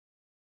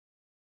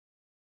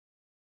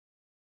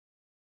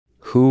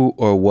Who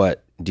or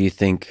what do you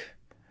think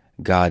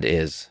God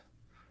is?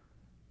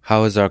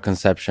 How has our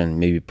conception,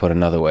 maybe put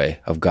another way,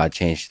 of God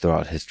changed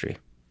throughout history?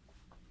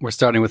 We're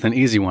starting with an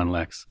easy one,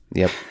 Lex.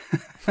 Yep.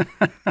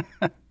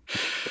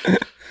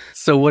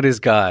 So what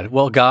is God?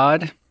 Well,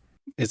 God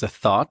is a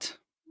thought.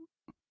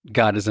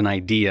 God is an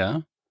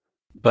idea,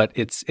 but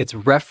its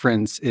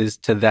reference is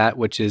to that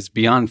which is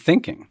beyond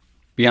thinking,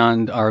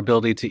 beyond our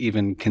ability to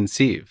even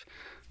conceive,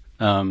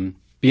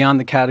 beyond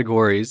the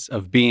categories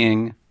of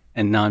being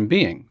and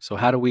non-being. So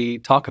how do we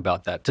talk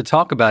about that? To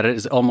talk about it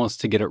is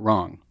almost to get it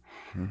wrong,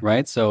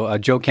 right? So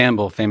Joe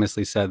Campbell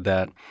famously said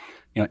that,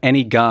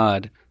 any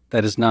God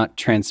that is not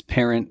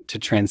transparent to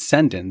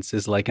transcendence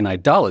is like an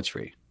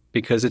idolatry,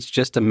 because it's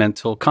just a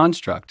mental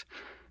construct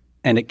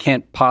and it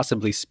can't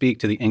possibly speak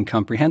to the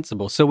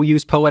incomprehensible. So we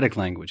use poetic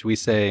language. We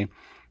say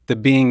the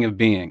being of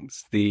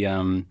beings,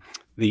 the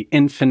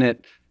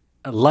infinite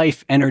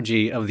life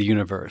energy of the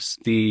universe,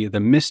 the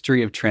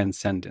mystery of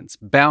transcendence,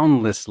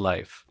 boundless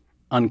life,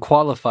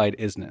 unqualified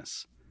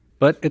isness.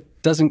 But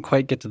it doesn't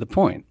quite get to the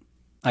point.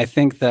 I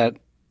think that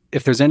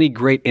if there's any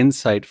great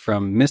insight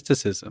from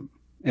mysticism,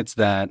 it's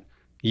that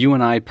you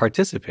and I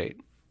participate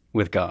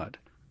with God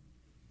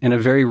in a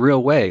very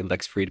real way,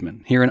 Lex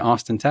Friedman, here in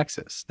Austin,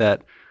 Texas,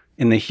 that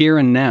in the here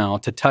and now,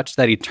 to touch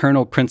that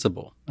eternal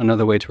principle,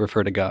 another way to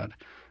refer to God,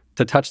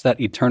 to touch that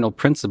eternal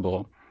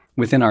principle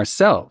within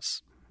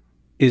ourselves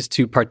is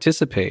to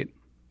participate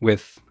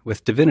with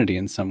divinity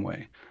in some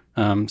way.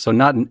 So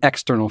not an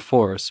external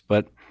force,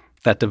 but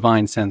that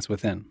divine sense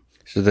within.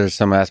 So there's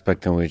some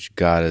aspect in which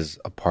God is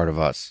a part of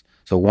us.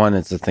 So one,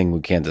 it's a thing we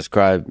can't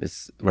describe. It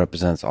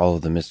represents all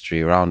of the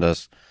mystery around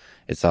us.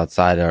 It's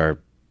outside our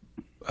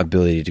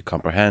ability to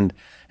comprehend.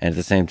 And at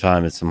the same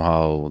time, it's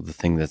somehow the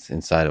thing that's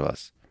inside of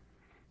us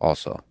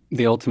also.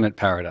 The ultimate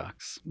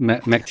paradox.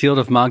 Mechtild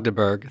of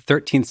Magdeburg,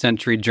 13th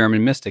century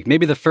German mystic,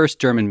 maybe the first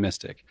German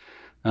mystic,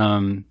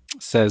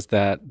 says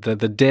that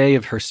the day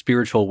of her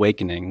spiritual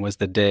awakening was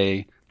the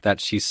day that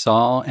she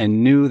saw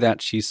and knew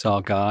that she saw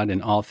God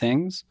in all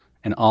things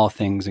and all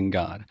things in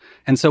God.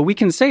 And so we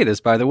can say this,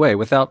 by the way,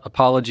 without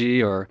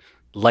apology or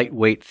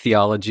lightweight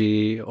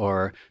theology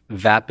or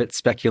vapid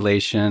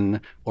speculation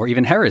or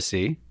even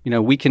heresy.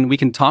 We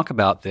can talk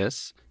about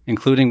this,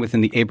 including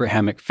within the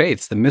Abrahamic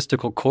faiths. The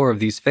mystical core of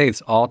these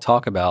faiths all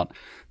talk about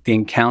the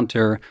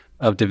encounter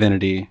of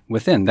divinity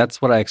within.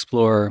 That's what I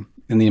explore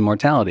in the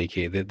Immortality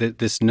Key,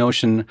 this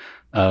notion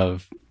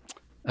of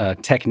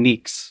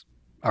techniques,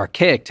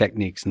 archaic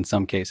techniques in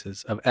some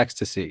cases, of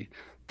ecstasy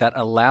that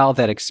allow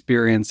that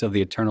experience of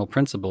the eternal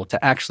principle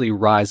to actually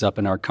rise up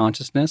in our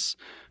consciousness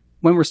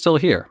when we're still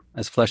here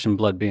as flesh and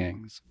blood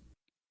beings.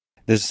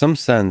 There's some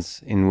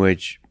sense in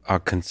which our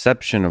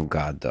conception of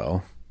God,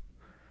 though,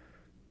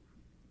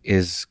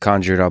 is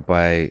conjured up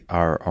by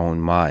our own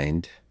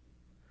mind.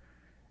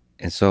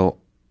 And so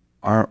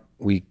aren't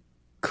we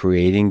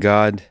creating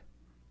God?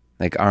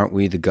 Like, aren't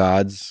we the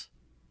gods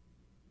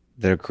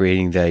that are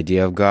creating the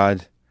idea of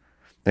God?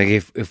 Like,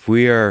 if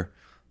we are,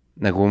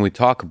 like, when we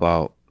talk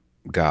about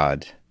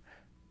God,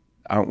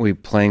 aren't we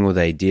playing with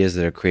ideas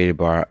that are created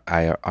by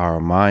our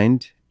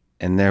mind,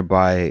 and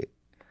thereby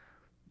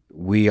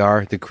we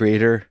are the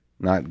creator,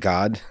 not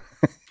God?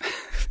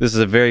 This is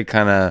a very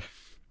kind of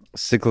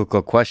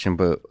cyclical question,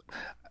 but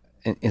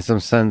in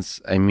some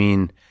sense, I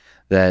mean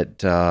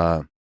that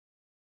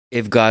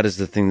if God is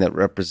the thing that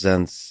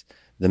represents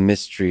the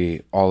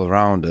mystery all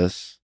around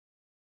us,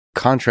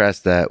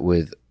 contrast that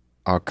with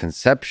our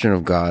conception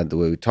of God, the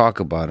way we talk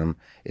about him,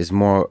 is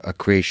more a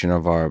creation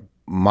of our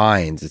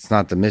minds. It's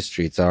not the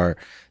mystery. It's our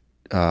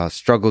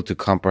struggle to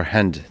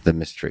comprehend the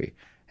mystery.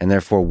 And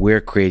therefore,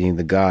 we're creating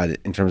the God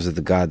in terms of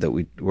the God that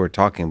we're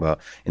talking about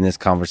in this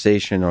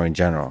conversation or in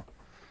general.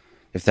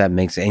 If that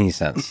makes any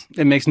sense.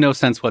 It makes no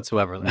sense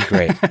whatsoever.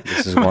 Great.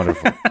 This is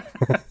wonderful.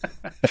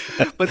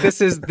 But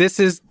this is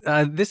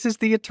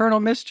the eternal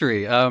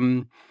mystery.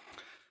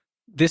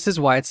 This is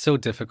why it's so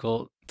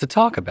difficult to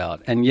talk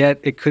about, and yet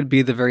it could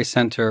be the very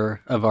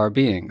center of our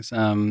beings.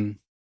 The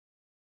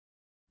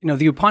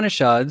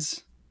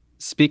Upanishads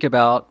speak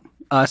about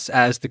us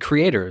as the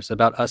creators,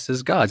 about us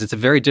as gods. It's a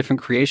very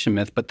different creation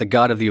myth, but the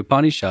God of the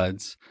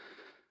Upanishads,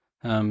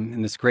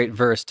 in this great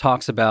verse,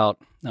 talks about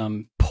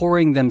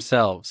pouring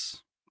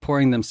themselves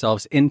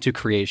into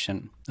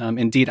creation.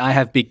 Indeed, I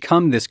have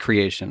become this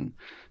creation,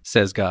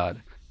 says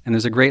God. And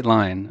there's a great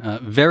line,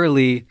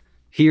 verily,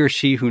 he or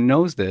she who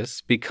knows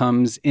this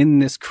becomes in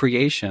this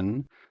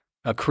creation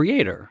a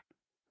creator.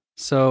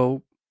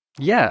 So,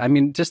 yeah, I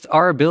mean, just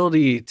our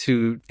ability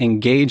to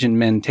engage in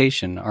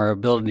meditation, our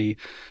ability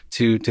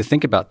to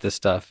think about this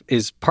stuff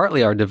is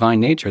partly our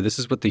divine nature. This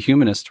is what the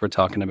humanists were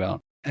talking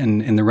about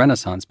in the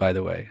Renaissance, by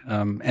the way.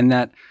 And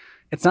that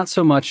it's not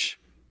so much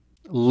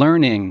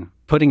learning,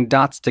 putting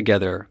dots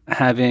together,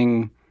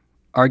 having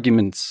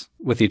arguments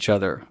with each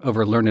other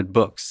over learned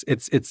books.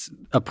 It's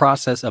a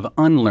process of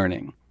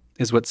unlearning,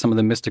 is what some of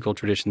the mystical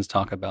traditions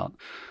talk about.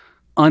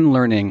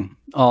 Unlearning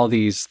all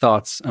these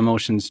thoughts,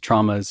 emotions,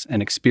 traumas, and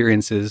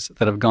experiences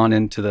that have gone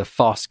into the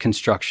false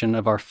construction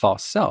of our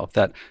false self.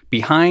 That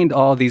behind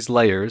all these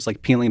layers,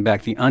 like peeling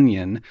back the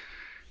onion,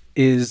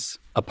 is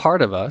a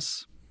part of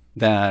us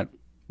that,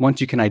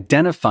 once you can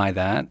identify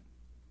that,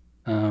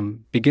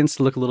 begins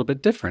to look a little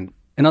bit different.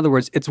 In other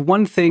words, it's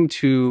one thing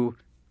to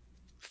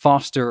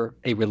foster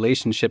a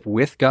relationship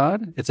with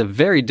God. It's a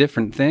very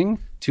different thing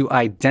to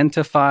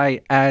identify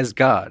as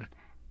God.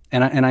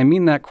 And I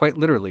mean that quite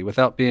literally,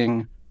 without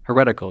being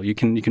heretical. You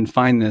can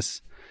find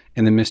this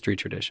in the mystery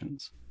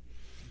traditions.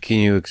 Can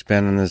you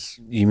expand on this?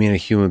 You mean a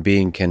human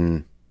being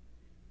can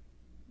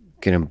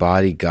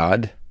embody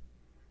God?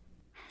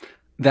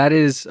 That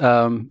is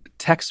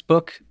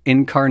textbook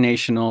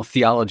incarnational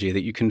theology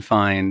that you can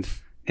find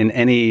in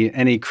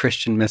any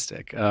Christian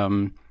mystic.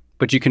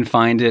 But you can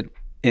find it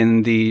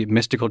in the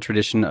mystical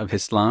tradition of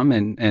Islam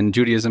and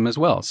Judaism as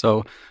well.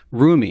 So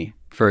Rumi,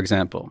 for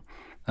example,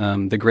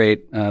 the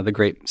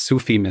great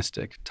Sufi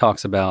mystic,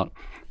 talks about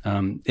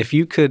if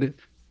you could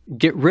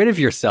get rid of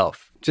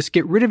yourself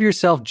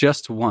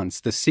just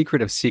once, the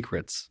secret of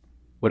secrets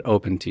would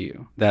open to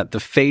you, that the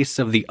face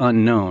of the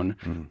unknown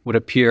would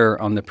appear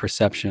on the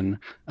perception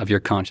of your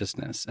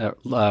consciousness.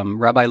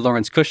 Rabbi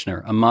Lawrence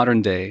Kushner, a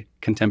modern-day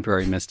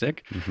contemporary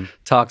mystic,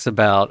 talks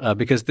about,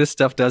 because this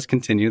stuff does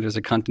continue, there's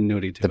a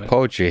continuity to it. The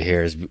poetry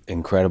here is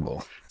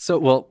incredible. So,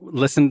 well,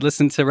 listen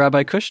to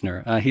Rabbi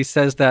Kushner. He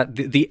says that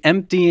the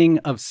emptying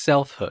of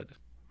selfhood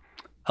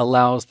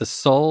allows the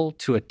soul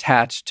to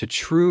attach to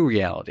true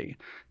reality.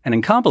 And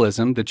in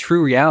Kabbalism, the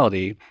true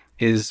reality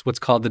is what's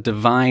called the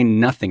divine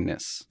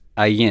nothingness,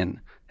 ayin.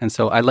 And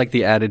so I like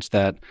the adage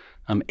that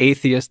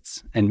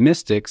atheists and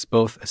mystics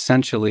both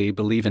essentially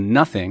believe in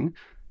nothing,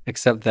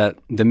 except that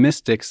the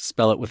mystics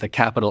spell it with a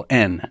capital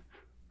N,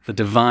 the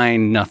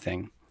divine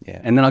nothing.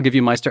 Yeah. And then I'll give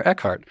you Meister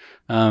Eckhart,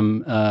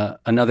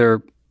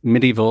 another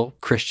medieval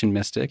Christian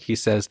mystic. He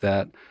says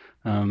that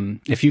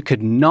if you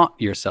could not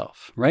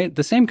yourself, right?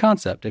 The same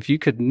concept. If you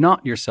could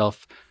not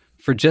yourself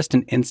for just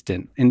an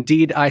instant,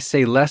 indeed I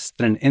say less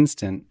than an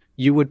instant,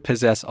 you would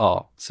possess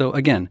all. So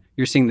again,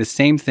 you're seeing the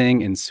same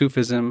thing in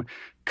Sufism,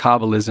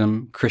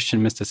 Kabbalism,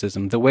 Christian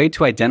mysticism. The way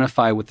to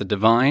identify with the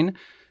divine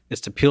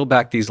is to peel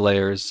back these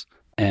layers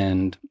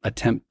and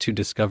attempt to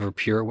discover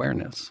pure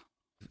awareness.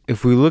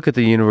 If we look at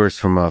the universe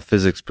from a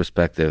physics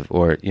perspective,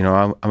 or,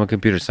 I'm a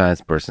computer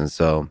science person,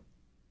 so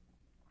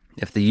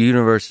if the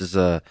universe is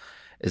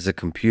a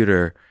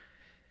computer,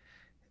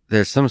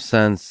 there's some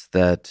sense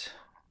that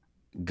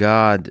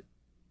God,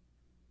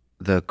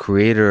 the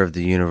creator of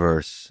the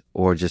universe,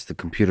 or just the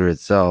computer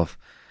itself,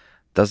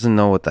 doesn't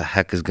know what the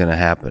heck is going to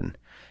happen.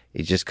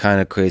 He just kind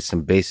of creates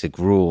some basic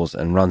rules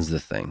and runs the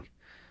thing.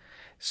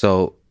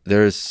 So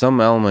there is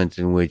some element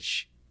in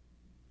which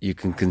you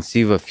can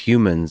conceive of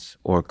humans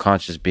or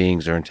conscious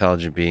beings or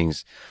intelligent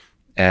beings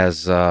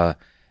as a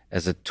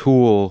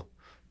tool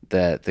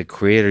that the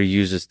creator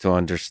uses to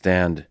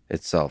understand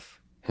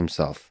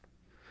himself.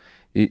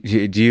 Do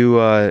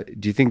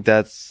you think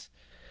that's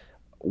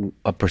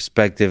a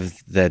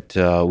perspective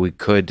that we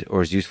could,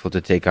 or is useful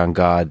to take on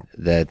God,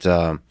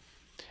 that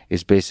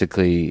is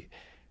basically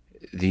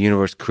the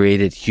universe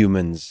created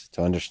humans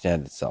to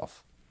understand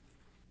itself?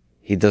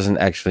 He doesn't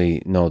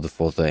actually know the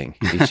full thing.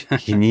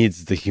 He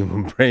needs the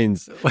human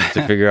brains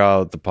to figure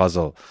out the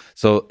puzzle.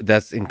 So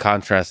that's in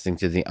contrasting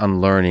to the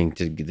unlearning,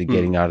 to the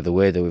getting out of the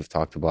way that we've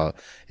talked about.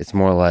 It's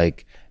more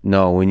like,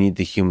 no, we need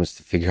the humans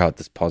to figure out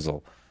this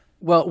puzzle.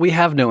 Well, we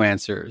have no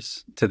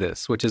answers to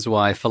this, which is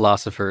why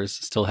philosophers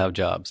still have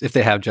jobs, if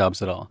they have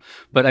jobs at all.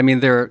 But I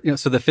mean,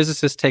 so the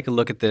physicists take a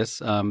look at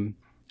this.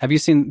 Have you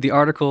seen the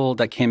article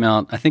that came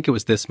out, I think it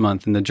was this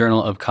month, in the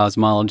Journal of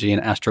Cosmology and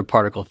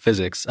Astroparticle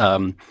Physics?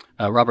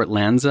 Robert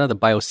Lanza, the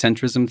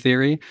biocentrism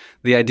theory,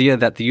 the idea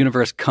that the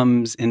universe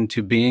comes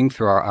into being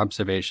through our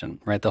observation,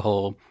 right?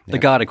 The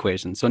God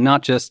equation. So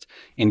not just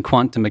in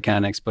quantum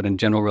mechanics, but in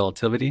general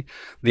relativity.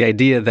 The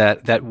idea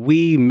that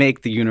we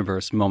make the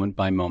universe moment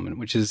by moment,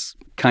 which is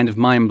kind of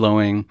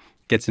mind-blowing,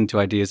 gets into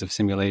ideas of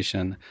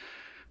simulation.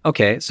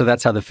 Okay, so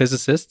that's how the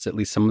physicists, at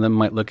least some of them,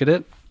 might look at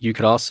it. You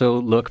could also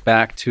look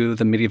back to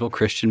the medieval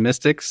Christian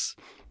mystics.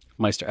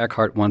 Meister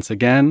Eckhart, once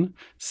again,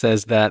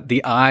 says that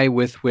the eye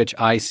with which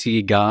I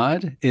see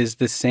God is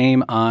the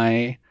same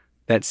eye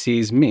that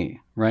sees me,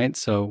 right?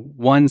 So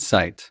one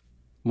sight,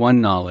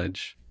 one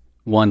knowledge,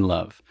 one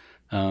love.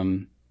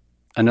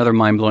 Another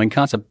mind-blowing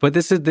concept. But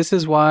this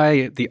is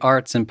why the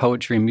arts and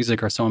poetry and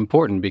music are so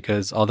important,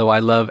 because although I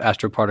love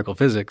astroparticle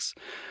physics,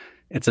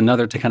 it's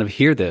another to kind of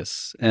hear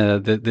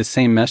the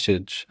same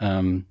message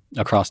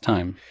across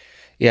time.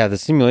 Yeah, the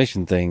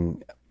simulation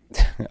thing.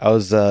 I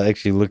was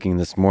actually looking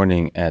this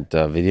morning at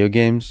video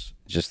games,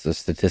 just the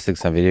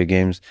statistics on video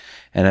games,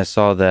 and I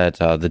saw that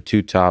the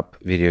two top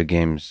video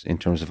games in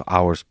terms of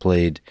hours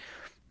played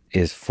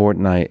is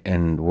Fortnite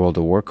and World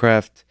of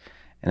Warcraft,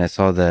 and I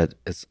saw that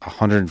it's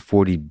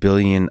 140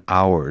 billion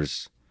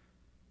hours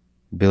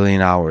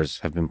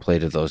have been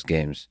played of those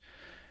games.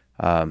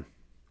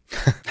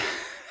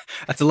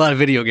 That's a lot of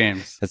video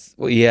games.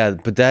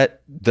 But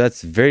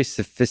that's very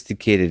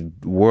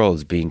sophisticated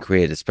worlds being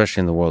created,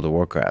 especially in the World of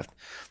Warcraft.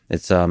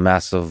 It's a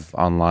massive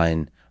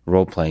online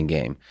role-playing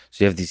game.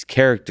 So you have these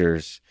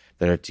characters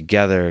that are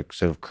together,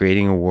 sort of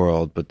creating a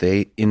world, but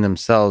they in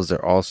themselves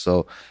are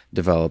also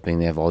developing.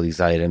 They have all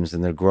these items,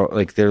 and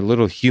they're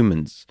little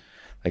humans.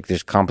 Like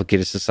there's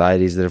complicated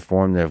societies that are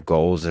formed. They have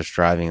goals, they're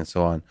striving, and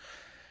so on.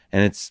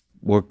 And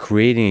we're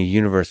creating a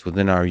universe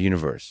within our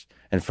universe.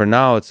 And for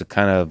now, it's a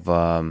kind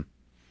of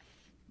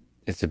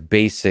it's a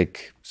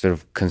basic sort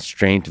of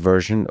constraint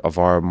version of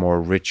our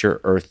more richer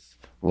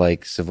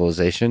Earth-like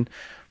civilization.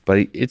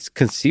 But it's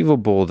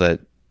conceivable that,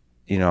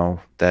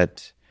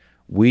 that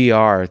we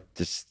are,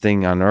 this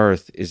thing on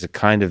Earth is a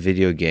kind of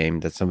video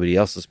game that somebody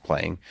else is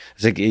playing.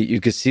 It's like you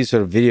could see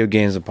sort of video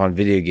games upon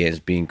video games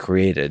being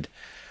created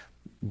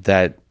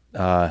that,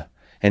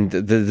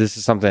 this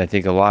is something I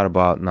think a lot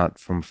about, not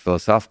from a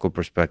philosophical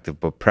perspective,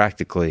 but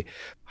practically.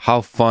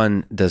 How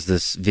fun does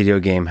this video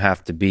game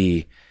have to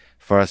be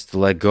for us to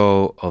let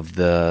go of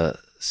the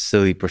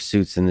silly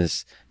pursuits in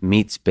this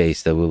meat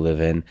space that we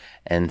live in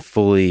and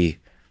fully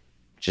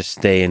just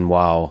stay in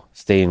WoW,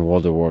 stay in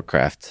World of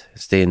Warcraft,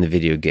 stay in the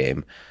video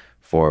game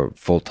for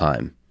full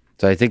time?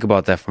 So I think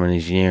about that from an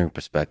engineering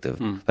perspective.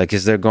 Like,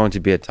 is there going to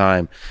be a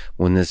time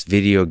when this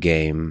video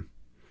game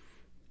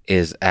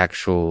is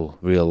actual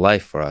real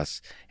life for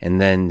us,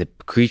 and then the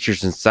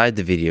creatures inside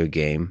the video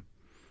game,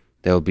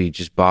 they'll be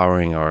just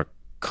borrowing our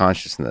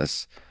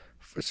consciousness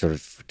for sort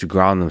of to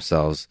ground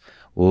themselves,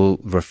 will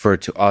refer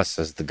to us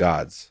as the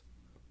gods,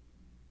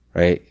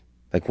 right?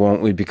 Like,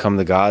 won't we become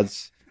the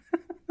gods?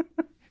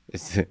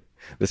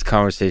 This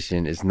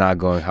conversation is not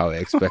going how I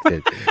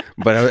expected.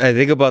 But I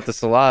think about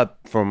this a lot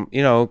from,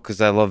 because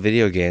I love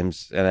video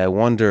games, and I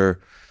wonder,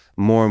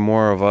 more and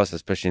more of us,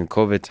 especially in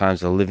COVID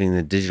times, are living in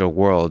the digital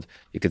world.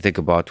 You could think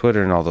about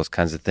Twitter and all those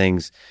kinds of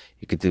things.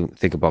 You could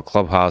think about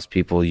Clubhouse,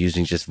 people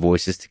using just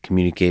voices to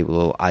communicate with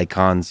little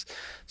icons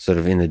sort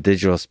of in the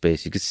digital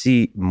space. You could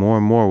see more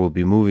and more will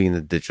be moving in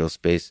the digital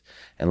space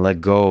and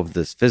let go of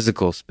this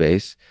physical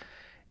space.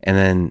 And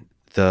then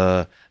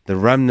the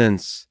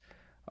remnants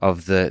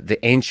of the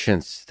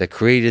ancients that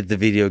created the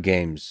video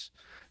games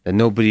that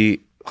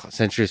nobody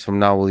centuries from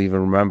now will even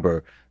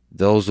remember,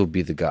 those will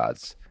be the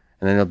gods.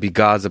 And then there'll be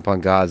gods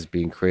upon gods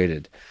being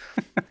created.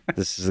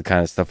 This is the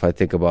kind of stuff I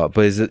think about.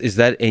 But is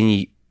that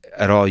any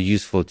at all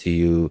useful to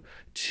you,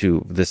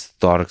 to this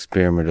thought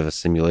experiment of a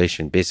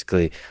simulation?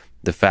 Basically,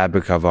 the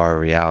fabric of our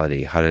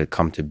reality, how did it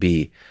come to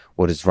be?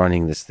 What is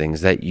running this thing?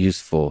 Is that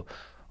useful?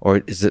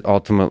 Or is it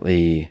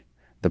ultimately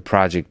the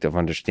project of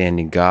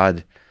understanding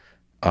God,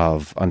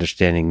 of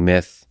understanding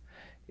myth,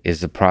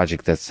 is a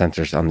project that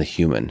centers on the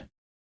human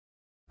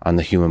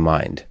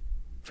mind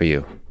for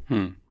you?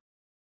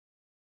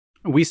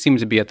 We seem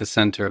to be at the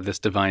center of this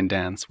divine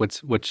dance,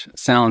 which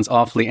sounds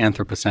awfully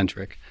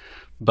anthropocentric.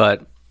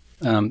 But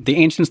the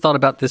ancients thought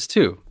about this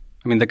too.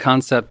 I mean, the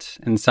concept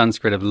in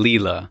Sanskrit of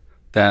Leela,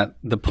 that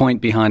the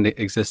point behind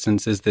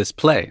existence is this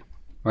play,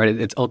 right?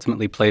 It's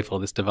ultimately playful,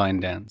 this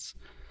divine dance.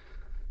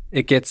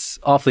 It gets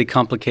awfully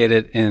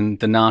complicated in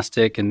the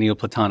Gnostic and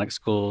Neoplatonic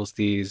schools,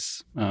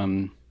 these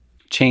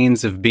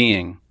chains of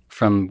being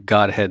from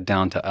Godhead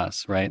down to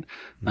us, right?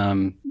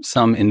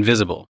 Some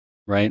invisible,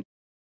 right?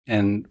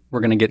 And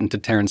we're going to get into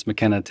Terence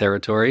McKenna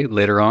territory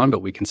later on,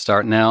 but we can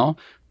start now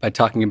by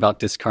talking about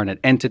discarnate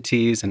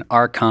entities and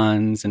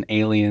archons and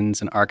aliens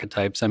and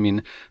archetypes. I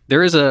mean,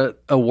 there is a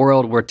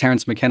world where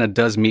Terence McKenna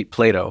does meet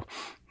Plato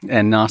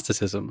and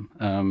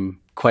Gnosticism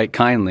quite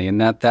kindly, and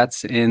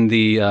that's in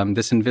the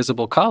this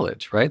invisible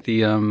college, right?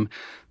 The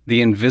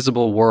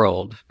invisible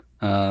world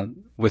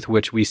with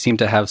which we seem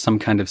to have some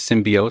kind of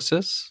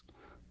symbiosis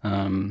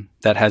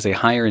that has a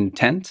higher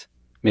intent,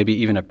 maybe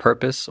even a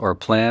purpose or a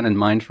plan in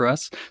mind for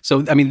us.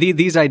 So, I mean,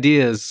 these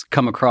ideas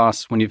come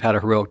across when you've had a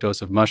heroic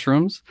dose of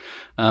mushrooms.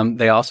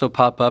 They also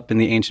pop up in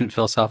the ancient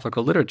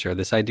philosophical literature,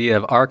 this idea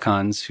of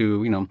archons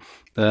who,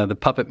 the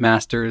puppet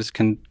masters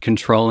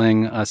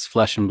controlling us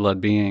flesh and blood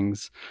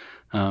beings.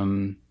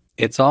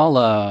 It's all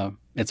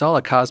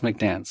a cosmic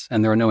dance,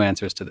 and there are no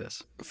answers to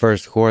this.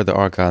 First, who are the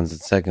archons?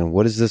 And second,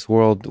 what is this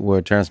world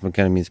where Terence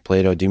McKenna meets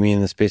Plato? Do you mean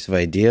in the space of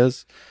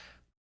ideas?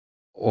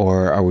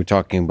 Or are we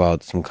talking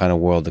about some kind of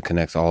world that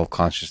connects all of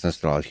consciousness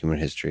throughout human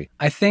history?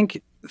 I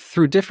think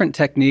through different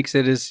techniques,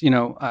 it is,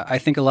 I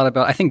think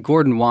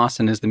Gordon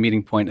Wasson is the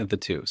meeting point of the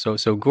two. So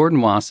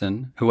Gordon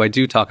Wasson, who I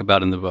do talk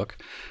about in the book,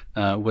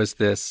 was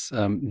this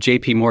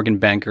J.P. Morgan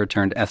banker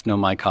turned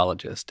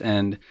ethnomycologist.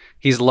 And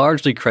he's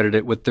largely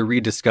credited with the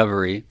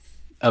rediscovery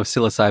of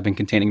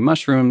psilocybin-containing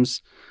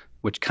mushrooms,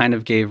 which kind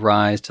of gave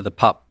rise to the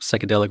pop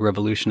psychedelic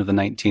revolution of the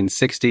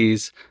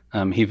 1960s.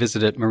 He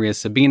visited Maria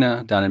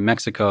Sabina down in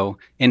Mexico.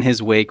 In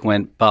his wake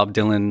went Bob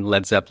Dylan,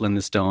 Led Zeppelin,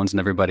 the Stones, and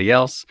everybody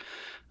else.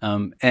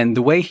 And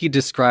the way he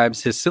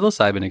describes his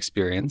psilocybin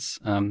experience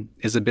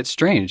is a bit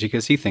strange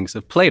because he thinks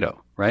of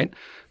Plato, right?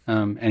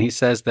 And he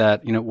says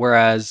that,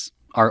 whereas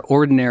our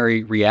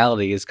ordinary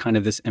reality is kind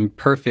of this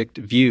imperfect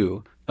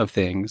view of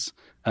things,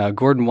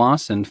 Gordon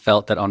Wasson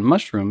felt that on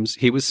mushrooms,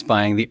 he was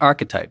spying the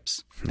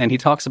archetypes. And he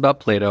talks about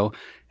Plato,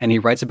 and he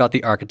writes about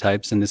the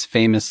archetypes in this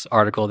famous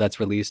article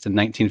that's released in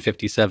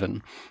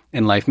 1957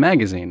 in Life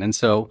magazine. And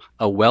so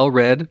a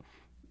well-read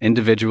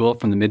individual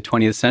from the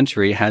mid-20th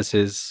century has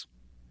his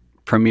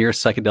premier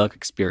psychedelic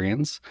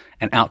experience,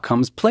 and out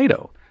comes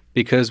Plato,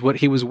 because what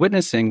he was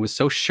witnessing was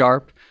so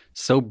sharp,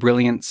 so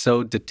brilliant,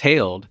 so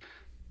detailed,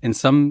 in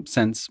some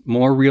sense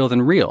more real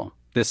than real,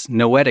 this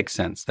noetic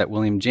sense that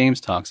William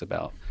James talks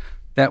about,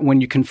 that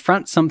when you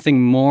confront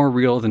something more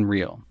real than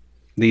real,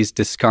 these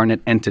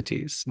discarnate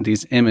entities,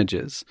 these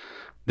images,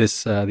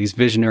 these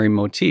visionary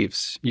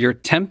motifs, you're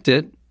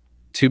tempted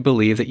to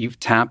believe that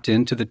you've tapped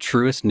into the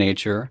truest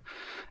nature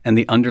and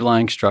the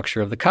underlying structure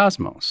of the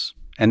cosmos.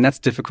 And that's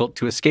difficult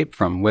to escape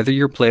from, whether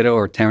you're Plato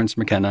or Terence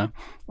McKenna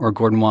or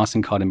Gordon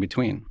Wasson caught in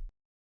between.